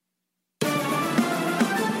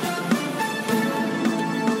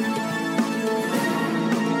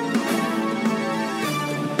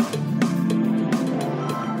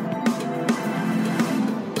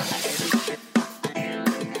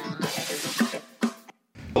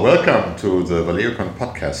Welcome to the ValeoCon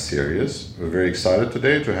podcast series. We're very excited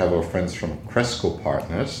today to have our friends from Cresco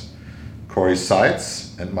Partners, Corey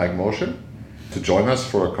Seitz and Mike Moshe, to join us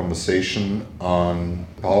for a conversation on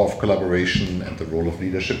the power of collaboration and the role of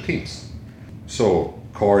leadership teams. So,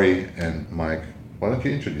 Corey and Mike, why don't you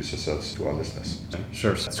introduce yourselves to our listeners?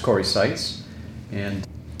 Sure. It's Corey Seitz, and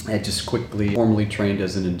I just formally trained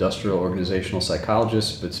as an industrial organizational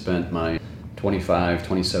psychologist, but spent my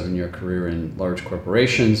 27-year career in large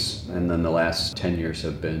corporations, and then the last 10 years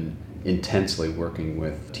have been intensely working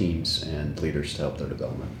with teams and leaders to help their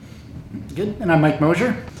development. Good. And I'm Mike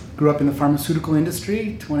Moshe. Grew up in the pharmaceutical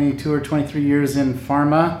industry, 22 or 23 years in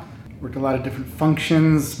pharma. Worked a lot of different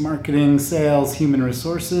functions, marketing, sales, human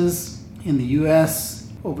resources in the U.S.,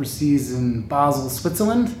 overseas in Basel,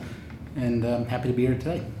 Switzerland, and I'm happy to be here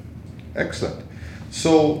today. Excellent.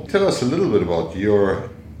 So tell us a little bit about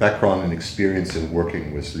your background and experience in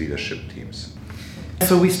working with leadership teams.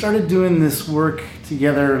 So we started doing this work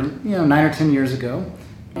together, 9 or 10 years ago,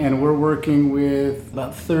 and we're working with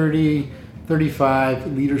about 35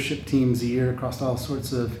 leadership teams a year across all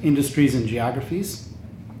sorts of industries and geographies.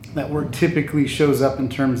 That work typically shows up in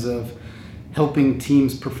terms of helping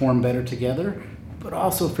teams perform better together, but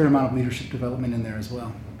also a fair amount of leadership development in there as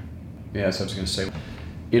well. Yeah, so I was going to say,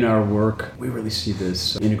 in our work, we really see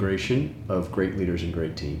this integration of great leaders and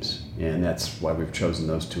great teams. And that's why we've chosen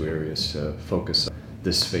those two areas to focus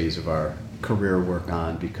this phase of our career work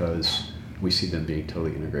on, because we see them being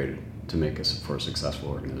totally integrated to make us for a successful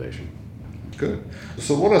organization. Good.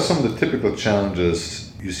 So what are some of the typical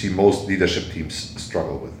challenges you see most leadership teams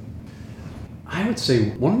struggle with? I would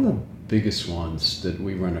say one of the biggest ones that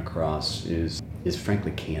we run across is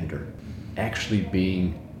frankly candor. Actually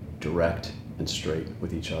being direct and straight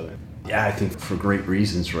with each other. Yeah, I think for great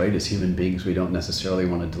reasons, right? As human beings, we don't necessarily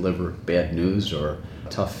want to deliver bad news or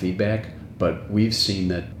tough feedback, but we've seen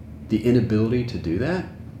that the inability to do that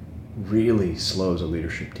really slows a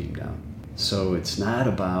leadership team down. So it's not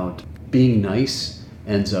about being nice,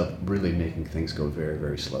 ends up really making things go very,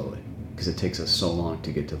 very slowly, because it takes us so long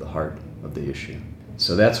to get to the heart of the issue.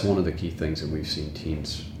 So that's one of the key things that we've seen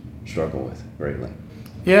teams struggle with greatly.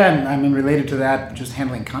 Yeah, and I mean, related to that, just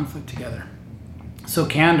handling conflict together. So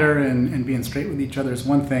candor and being straight with each other is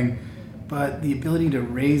one thing, but the ability to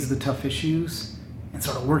raise the tough issues and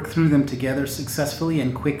sort of work through them together successfully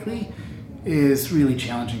and quickly is really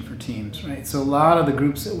challenging for teams, right? So a lot of the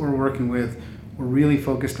groups that we're working with, we're really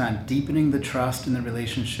focused on deepening the trust in the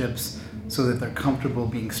relationships so that they're comfortable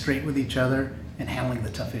being straight with each other and handling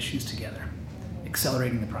the tough issues together,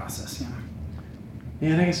 accelerating the process.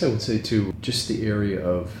 Yeah, and I guess I would say too, just the area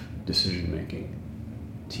of decision making,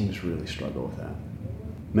 teams really struggle with that.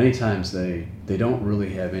 Many times they don't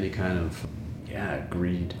really have any kind of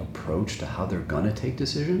agreed approach to how they're gonna take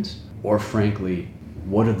decisions, or frankly,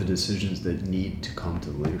 what are the decisions that need to come to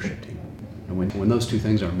the leadership team. And when those two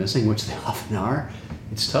things are missing, which they often are,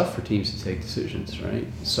 it's tough for teams to take decisions, right?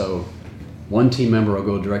 So one team member will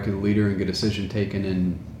go directly to the leader and get a decision taken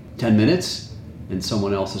in 10 minutes, and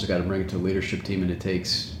someone else has got to bring it to the leadership team and it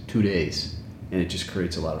takes 2 days. And it just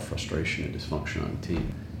creates a lot of frustration and dysfunction on the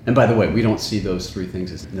team. And by the way, we don't see those three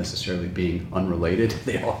things as necessarily being unrelated.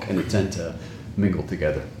 They all kind of tend to mingle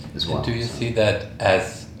together as well. Do you see that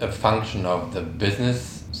as a function of the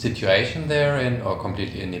business situation they're in, or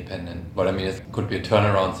completely independent? But I mean, it could be a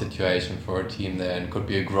turnaround situation for a team there, and could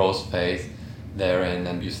be a growth phase they're in,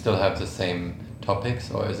 and you still have the same topics,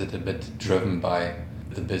 or is it a bit driven by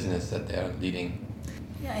the business that they're leading?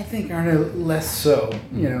 Yeah, I think less so,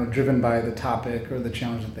 driven by the topic or the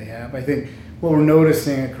challenge that they have. I think what we're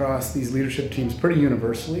noticing across these leadership teams pretty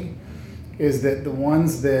universally is that the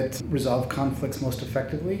ones that resolve conflicts most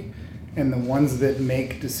effectively and the ones that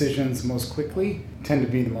make decisions most quickly tend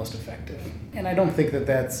to be the most effective. And I don't think that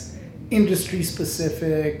that's industry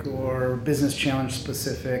specific or business challenge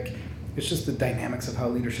specific. It's just the dynamics of how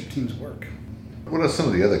leadership teams work. What are some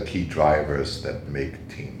of the other key drivers that make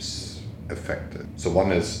teams effective? So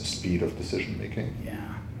one is speed of decision making.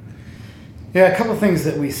 Yeah, a couple of things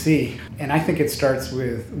that we see, and I think it starts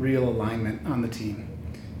with real alignment on the team.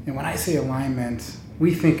 And when I say alignment,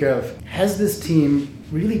 we think of, has this team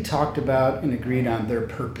really talked about and agreed on their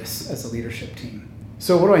purpose as a leadership team?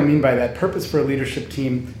 So what do I mean by that? Purpose for a leadership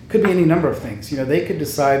team could be any number of things. They could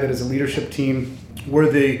decide that as a leadership team,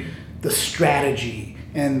 we're the strategy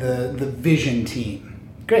and the vision team.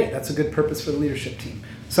 Great, that's a good purpose for the leadership team.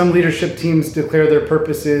 Some leadership teams declare their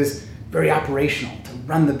purpose is very operational, to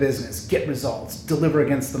run the business, get results, deliver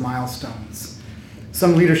against the milestones.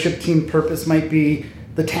 Some leadership team purpose might be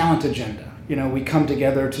the talent agenda. We come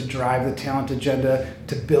together to drive the talent agenda,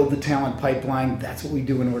 to build the talent pipeline. That's what we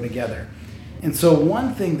do when we're together. And so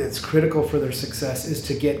one thing that's critical for their success is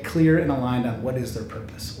to get clear and aligned on what is their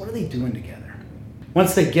purpose. What are they doing together?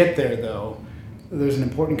 Once they get there, though, there's an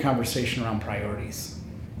important conversation around priorities.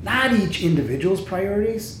 Not each individual's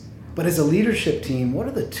priorities, but as a leadership team, what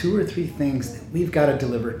are the 2 or 3 things that we've got to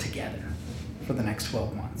deliver together for the next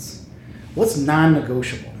 12 months? What's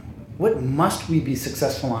non-negotiable? What must we be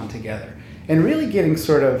successful on together? And really getting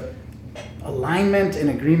sort of alignment and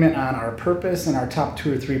agreement on our purpose and our top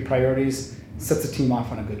 2 or 3 priorities sets the team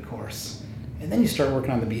off on a good course. And then you start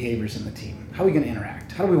working on the behaviors in the team. How are we going to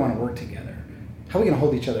interact? How do we want to work together? How are we going to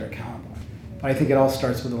hold each other accountable? But I think it all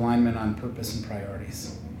starts with alignment on purpose and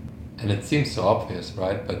priorities. And it seems so obvious,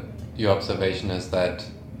 right? But your observation is that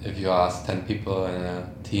if you ask 10 people in a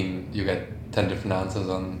team, you get 10 different answers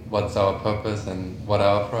on what's our purpose and what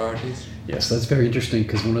are our priorities? Yes, that's very interesting,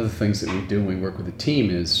 because one of the things that we do when we work with a team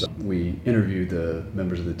is we interview the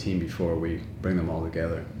members of the team before we bring them all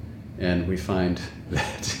together. And we find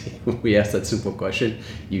that when we ask that simple question,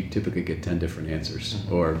 you typically get 10 different answers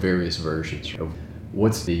or various versions of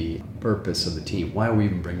what's the purpose of the team? Why are we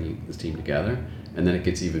even bringing this team together? And then it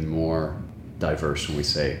gets even more diverse when we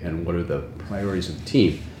say, and what are the priorities of the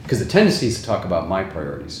team? Because the tendency is to talk about my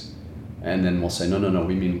priorities. And then we'll say, no,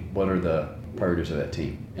 we mean what are the priorities of that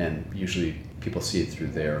team? And usually people see it through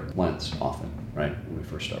their lens often, right? When we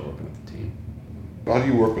first start working with the team. How do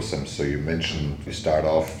you work with them? So you mentioned you start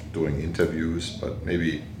off doing interviews, but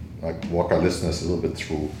maybe walk our listeners a little bit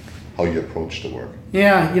through how you approach the work.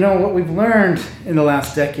 Yeah, what we've learned in the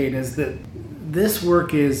last decade is that this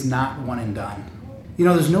work is not one and done.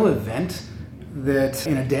 There's no event that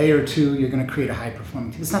in a day or two you're going to create a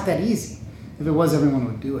high-performing team. It's not that easy. If it was, everyone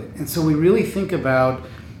would do it. And so we really think about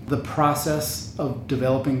the process of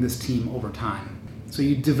developing this team over time. So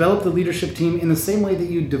you develop the leadership team in the same way that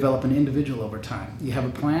you develop an individual over time. You have a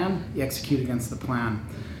plan, you execute against the plan.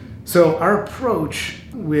 So our approach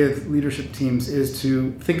with leadership teams is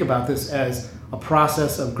to think about this as a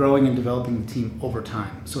process of growing and developing the team over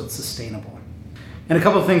time, so it's sustainable. And a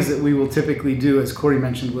couple of things that we will typically do, as Corey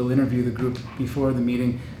mentioned, we'll interview the group before the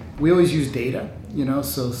meeting. We always use data,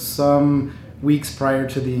 so some weeks prior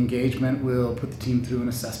to the engagement, we'll put the team through an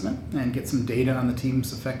assessment and get some data on the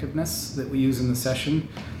team's effectiveness that we use in the session.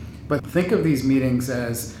 But think of these meetings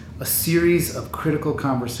as a series of critical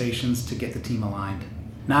conversations to get the team aligned.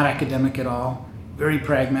 Not academic at all, very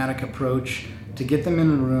pragmatic approach to get them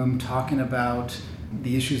in a room talking about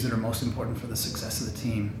the issues that are most important for the success of the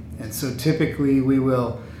team. And so typically we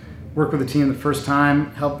will work with the team the first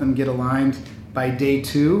time, help them get aligned. By day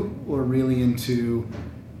 2, we're really into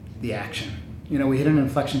the action. We hit an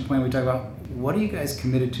inflection point. We talk about what are you guys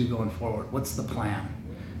committed to going forward? What's the plan?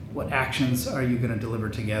 What actions are you going to deliver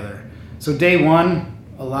together? So day 1,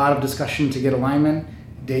 a lot of discussion to get alignment.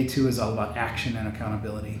 Day 2 is all about action and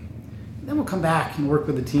accountability. And then we'll come back and work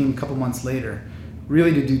with the team a couple months later,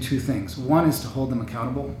 really to do 2 things. One is to hold them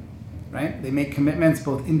accountable, right? They make commitments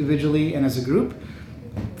both individually and as a group.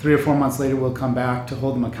 3 or 4 months later, we'll come back to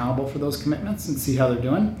hold them accountable for those commitments and see how they're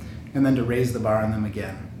doing, and then to raise the bar on them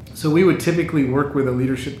again. So we would typically work with a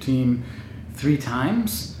leadership team 3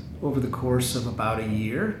 times over the course of about a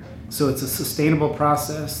year. So it's a sustainable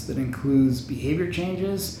process that includes behavior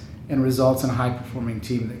changes and results in a high-performing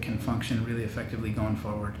team that can function really effectively going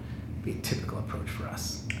forward. Be a typical approach for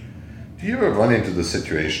us. Do you ever run into the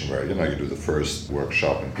situation where, you do the first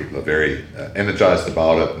workshop and people are very energized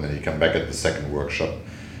about it, and then you come back at the second workshop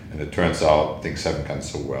and it turns out things haven't gone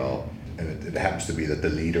so well, and it happens to be that the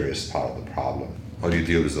leader is part of the problem? How do you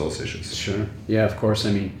deal with those issues? Sure. Yeah, of course.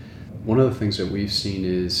 One of the things that we've seen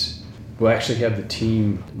is we'll actually have the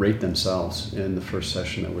team rate themselves in the first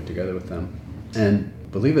session that we're together with them. And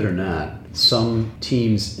believe it or not, some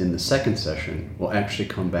teams in the second session will actually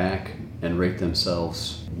come back and rate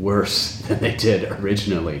themselves worse than they did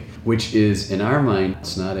originally, which is, in our mind,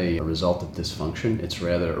 it's not a result of dysfunction. It's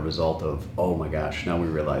rather a result of, oh my gosh, now we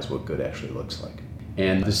realize what good actually looks like.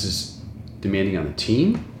 And this is demanding on the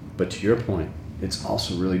team, but to your point, it's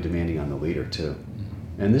also really demanding on the leader too.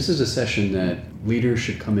 And this is a session that leaders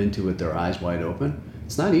should come into with their eyes wide open.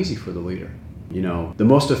 It's not easy for the leader. The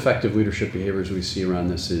most effective leadership behaviors we see around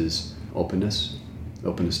this is openness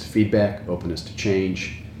to feedback, openness to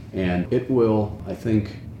change, and it will, I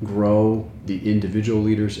think, grow the individual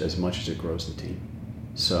leaders as much as it grows the team.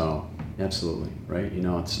 So, absolutely, right?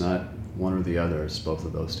 It's not one or the other, it's both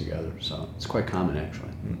of those together. So, it's quite common actually.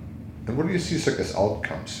 And what do you see as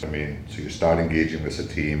outcomes? So you start engaging with a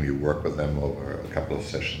team, you work with them over a couple of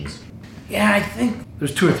sessions. Yeah, I think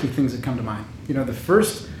there's 2 or 3 things that come to mind. The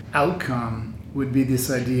first outcome would be this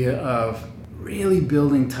idea of really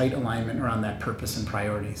building tight alignment around that purpose and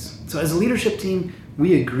priorities. So as a leadership team,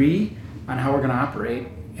 we agree on how we're going to operate,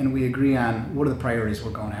 and we agree on what are the priorities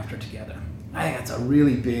we're going after together. I think that's a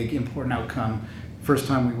really big, important outcome first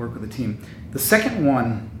time we work with a team. The second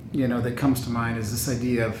one, that comes to mind is this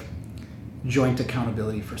idea of joint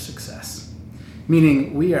accountability for success.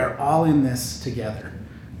 Meaning we are all in this together.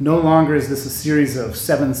 No longer is this a series of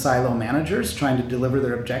 7 silo managers trying to deliver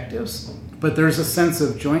their objectives, but there's a sense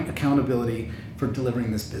of joint accountability for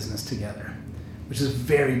delivering this business together, which is a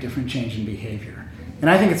very different change in behavior. And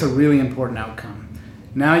I think it's a really important outcome.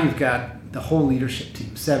 Now you've got the whole leadership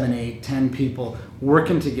team, 7, 8, 10 people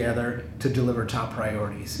working together to deliver top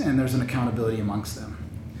priorities, and there's an accountability amongst them.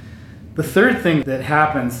 The third thing that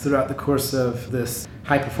happens throughout the course of this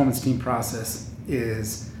high-performance team process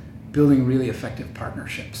is building really effective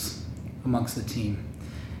partnerships amongst the team.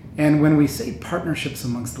 And when we say partnerships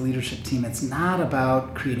amongst the leadership team, it's not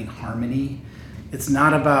about creating harmony. It's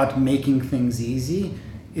not about making things easy.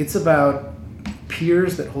 It's about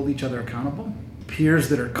peers that hold each other accountable, peers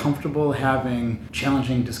that are comfortable having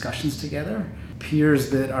challenging discussions together, peers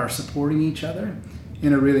that are supporting each other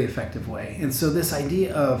in a really effective way. And so this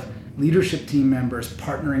idea of leadership team members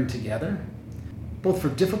partnering together, both for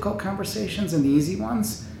difficult conversations and the easy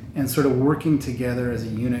ones, and sort of working together as a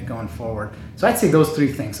unit going forward. So I'd say those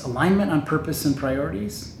 3 things: alignment on purpose and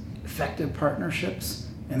priorities, effective partnerships,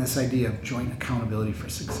 and this idea of joint accountability for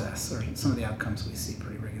success are some of the outcomes we see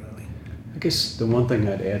pretty regularly. I guess the one thing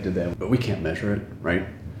I'd add to that, but we can't measure it, right?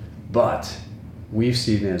 But we've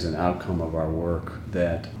seen as an outcome of our work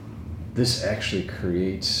that this actually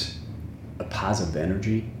creates a positive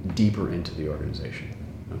energy deeper into the organization,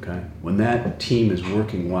 okay? When that team is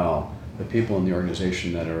working well, the people in the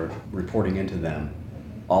organization that are reporting into them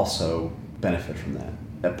also benefit from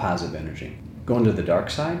that positive energy. Going to the dark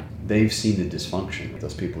side, they've seen the dysfunction of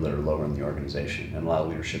those people that are lower in the organization. And a lot of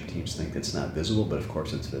leadership teams think it's not visible, but of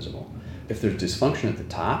course it's visible. If there's dysfunction at the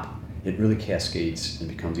top, it really cascades and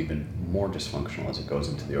becomes even more dysfunctional as it goes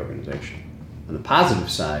into the organization. On the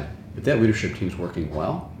positive side, if that leadership team's working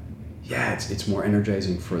well, yeah, it's more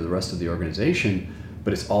energizing for the rest of the organization,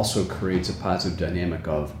 but it also creates a positive dynamic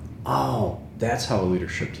of, oh, that's how a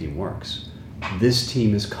leadership team works. This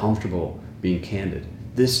team is comfortable being candid.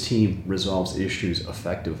 This team resolves issues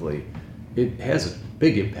effectively. It has a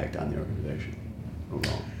big impact on the organization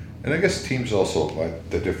overall. And I guess teams also like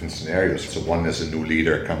the different scenarios. So one is a new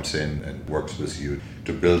leader comes in and works with you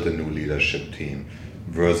to build a new leadership team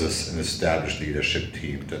versus an established leadership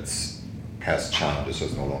team that's has challenges or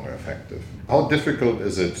is no longer effective. How difficult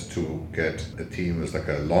is it to get a team with like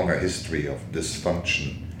a longer history of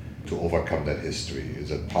dysfunction to overcome that history? Is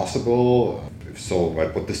it possible? If so,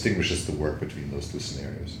 what distinguishes the work between those 2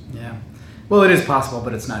 scenarios? Yeah. Well, it is possible,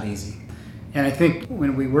 but it's not easy. And I think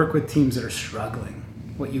when we work with teams that are struggling,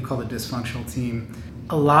 what you call the dysfunctional team,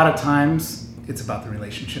 a lot of times it's about the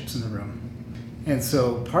relationships in the room. And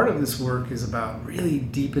so part of this work is about really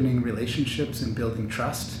deepening relationships and building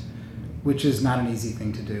trust, which is not an easy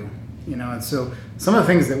thing to do. And so some of the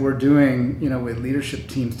things that we're doing, with leadership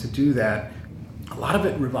teams to do that, a lot of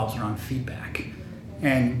it revolves around feedback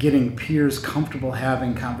and getting peers comfortable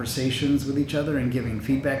having conversations with each other and giving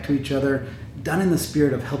feedback to each other, done in the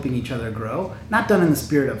spirit of helping each other grow, not done in the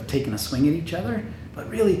spirit of taking a swing at each other, but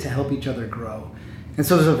really to help each other grow. And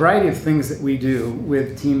so there's a variety of things that we do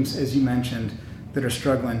with teams, as you mentioned, that are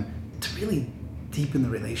struggling to really deepen the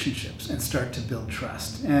relationships and start to build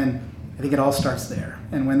trust. And I think it all starts there.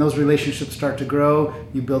 And when those relationships start to grow,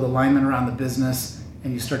 you build alignment around the business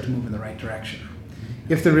and you start to move in the right direction.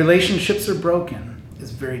 If the relationships are broken,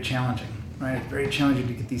 it's very challenging, right? It's very challenging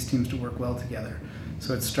to get these teams to work well together.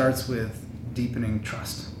 So it starts with deepening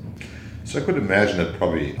trust. So I could imagine that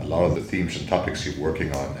probably a lot of the themes and topics you're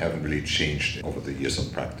working on haven't really changed over the years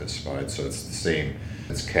of practice, right? So it's the same.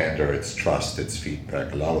 It's candor, it's trust, it's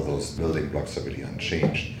feedback. A lot of those building blocks are really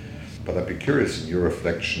unchanged. But I'd be curious in your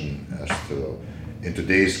reflection as to, in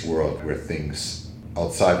today's world where things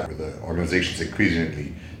outside of the organizations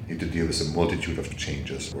increasingly need to deal with a multitude of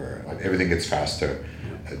changes, where everything gets faster,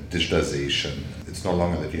 digitalization. It's no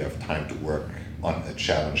longer that you have time to work on a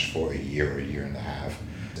challenge for a year or a year and a half.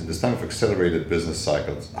 In this time of accelerated business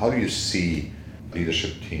cycles, how do you see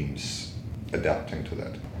leadership teams adapting to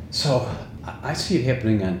that? So I see it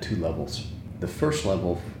happening on 2 levels. The first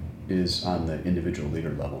level is on the individual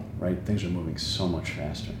leader level, right? Things are moving so much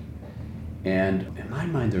faster. And in my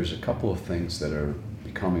mind, there's a couple of things that are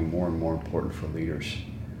becoming more and more important for leaders.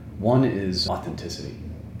 One is authenticity.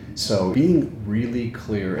 So being really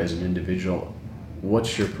clear as an individual,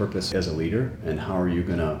 what's your purpose as a leader and how are you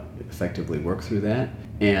going to effectively work through that?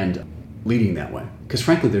 And leading that way. Because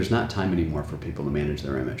frankly, there's not time anymore for people to manage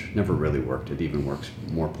their image. Never really worked. It even works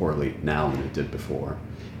more poorly now than it did before.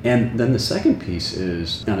 And then the second piece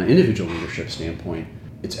is, on an individual leadership standpoint,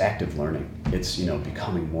 it's active learning. It's,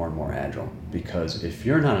 becoming more and more agile. Because if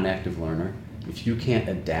you're not an active learner, if you can't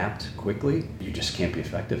adapt quickly, you just can't be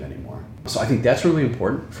effective anymore. So I think that's really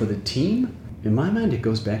important. For the team, in my mind, it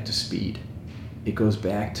goes back to speed. It goes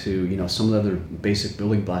back to, some of the other basic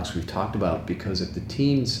building blocks we've talked about, because if the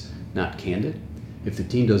team's not candid, if the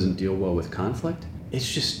team doesn't deal well with conflict,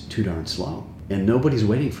 it's just too darn slow. And nobody's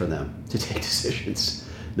waiting for them to take decisions.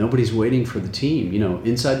 Nobody's waiting for the team,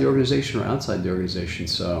 inside the organization or outside the organization.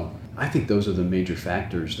 So I think those are the major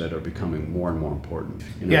factors that are becoming more and more important.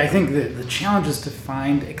 Yeah, I think the challenge is to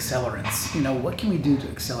find accelerants. What can we do to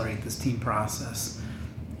accelerate this team process?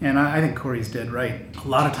 And I think Corey's dead right. A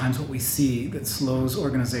lot of times what we see that slows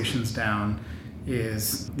organizations down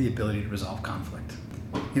is the ability to resolve conflict.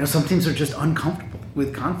 Some teams are just uncomfortable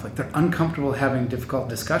with conflict. They're uncomfortable having difficult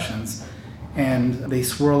discussions, and they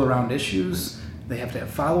swirl around issues. They have to have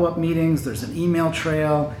follow-up meetings. There's an email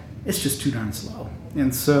trail. It's just too darn slow.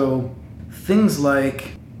 And so things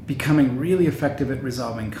like becoming really effective at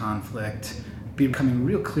resolving conflict, becoming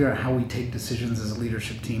real clear on how we take decisions as a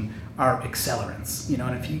leadership team are accelerants.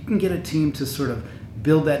 And if you can get a team to sort of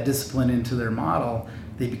build that discipline into their model,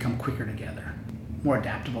 they become quicker together, more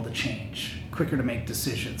adaptable to change, quicker to make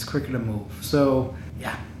decisions, quicker to move. So,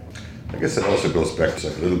 yeah. I guess it also goes back to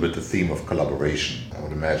a little bit the theme of collaboration. I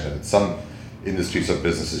would imagine in some industries or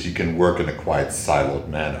businesses you can work in a quite siloed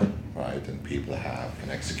manner, right? And people can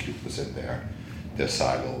execute within their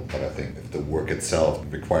silo. But I think if the work itself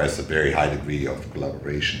requires a very high degree of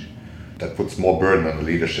collaboration, that puts more burden on the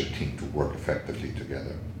leadership team to work effectively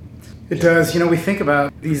together. It does. We think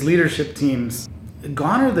about these leadership teams.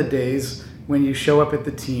 Gone are the days when you show up at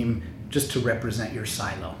the team just to represent your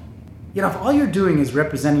silo. If all you're doing is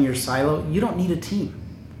representing your silo, you don't need a team,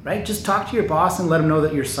 right? Just talk to your boss and let them know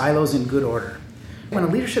that your silo's in good order. When a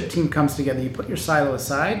leadership team comes together, you put your silo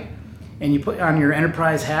aside and you put on your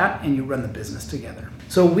enterprise hat and you run the business together.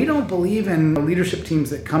 So we don't believe in leadership teams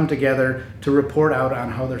that come together to report out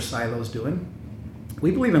on how their silo's doing.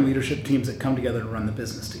 We believe in leadership teams that come together to run the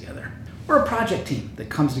business together. Or a project team that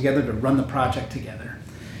comes together to run the project together.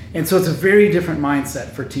 And so it's a very different mindset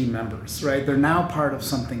for team members, right? They're now part of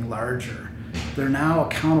something larger. They're now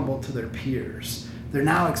accountable to their peers. They're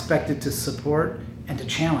now expected to support and to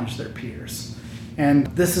challenge their peers. And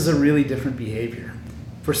this is a really different behavior.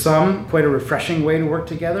 For some, quite a refreshing way to work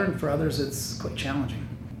together, and for others, it's quite challenging.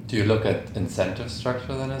 Do you look at incentive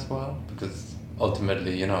structure then as well? Because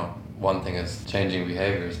ultimately, one thing is changing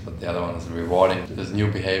behaviors, but the other one is rewarding. There's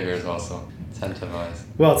new behaviors also. Incentivize?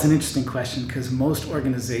 Well, it's an interesting question because most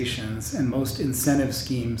organizations and most incentive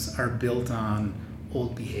schemes are built on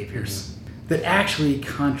old behaviors that actually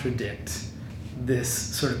contradict this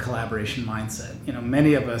sort of collaboration mindset.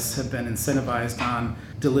 Many of us have been incentivized on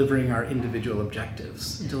delivering our individual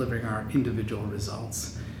objectives, delivering our individual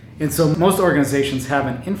results. And so most organizations have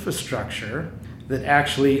an infrastructure that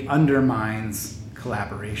actually undermines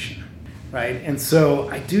collaboration. Right? And so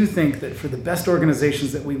I do think that for the best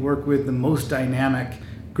organizations that we work with, the most dynamic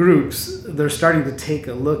groups, they're starting to take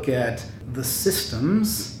a look at the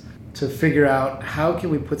systems to figure out how can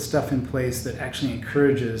we put stuff in place that actually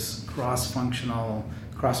encourages cross-functional,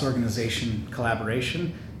 cross-organization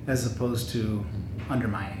collaboration as opposed to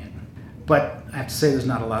undermining it. But I have to say there's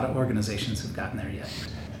not a lot of organizations who've gotten there yet.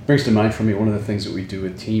 Brings to mind for me, one of the things that we do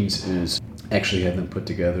with teams is actually have them put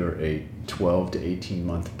together a 12 to 18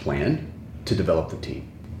 month plan to develop the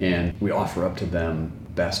team. And we offer up to them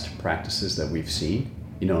best practices that we've seen,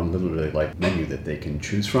 literally like menu that they can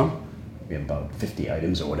choose from. We have about 50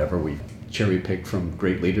 items or whatever we cherry picked from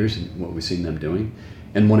great leaders and what we've seen them doing.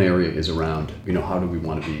 And one area is around, how do we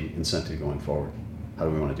want to be incented going forward? How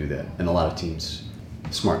do we want to do that? And a lot of teams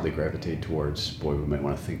smartly gravitate towards, we might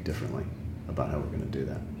want to think differently about how we're going to do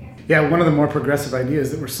that. Yeah, one of the more progressive ideas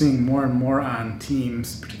that we're seeing more and more on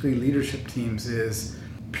teams, particularly leadership teams, is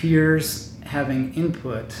peers having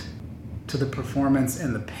input to the performance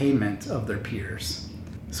and the payment of their peers.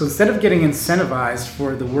 So instead of getting incentivized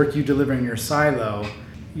for the work you deliver in your silo,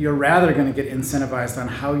 you're rather going to get incentivized on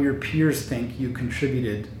how your peers think you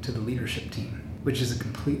contributed to the leadership team, which is a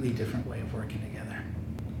completely different way of working together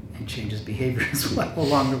and changes behavior as well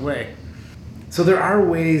along the way. So there are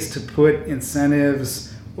ways to put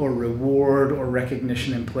incentives or reward or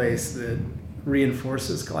recognition in place that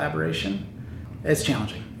reinforces collaboration. It's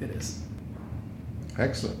challenging, it is.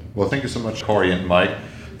 Excellent. Well, thank you so much, Corey and Mike,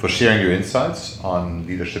 for sharing your insights on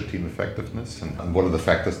leadership team effectiveness and what are the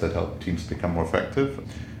factors that help teams become more effective.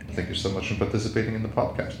 Thank you so much for participating in the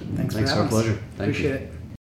podcast. Thanks for Thanks, having our us. pleasure. Thank Appreciate you. it.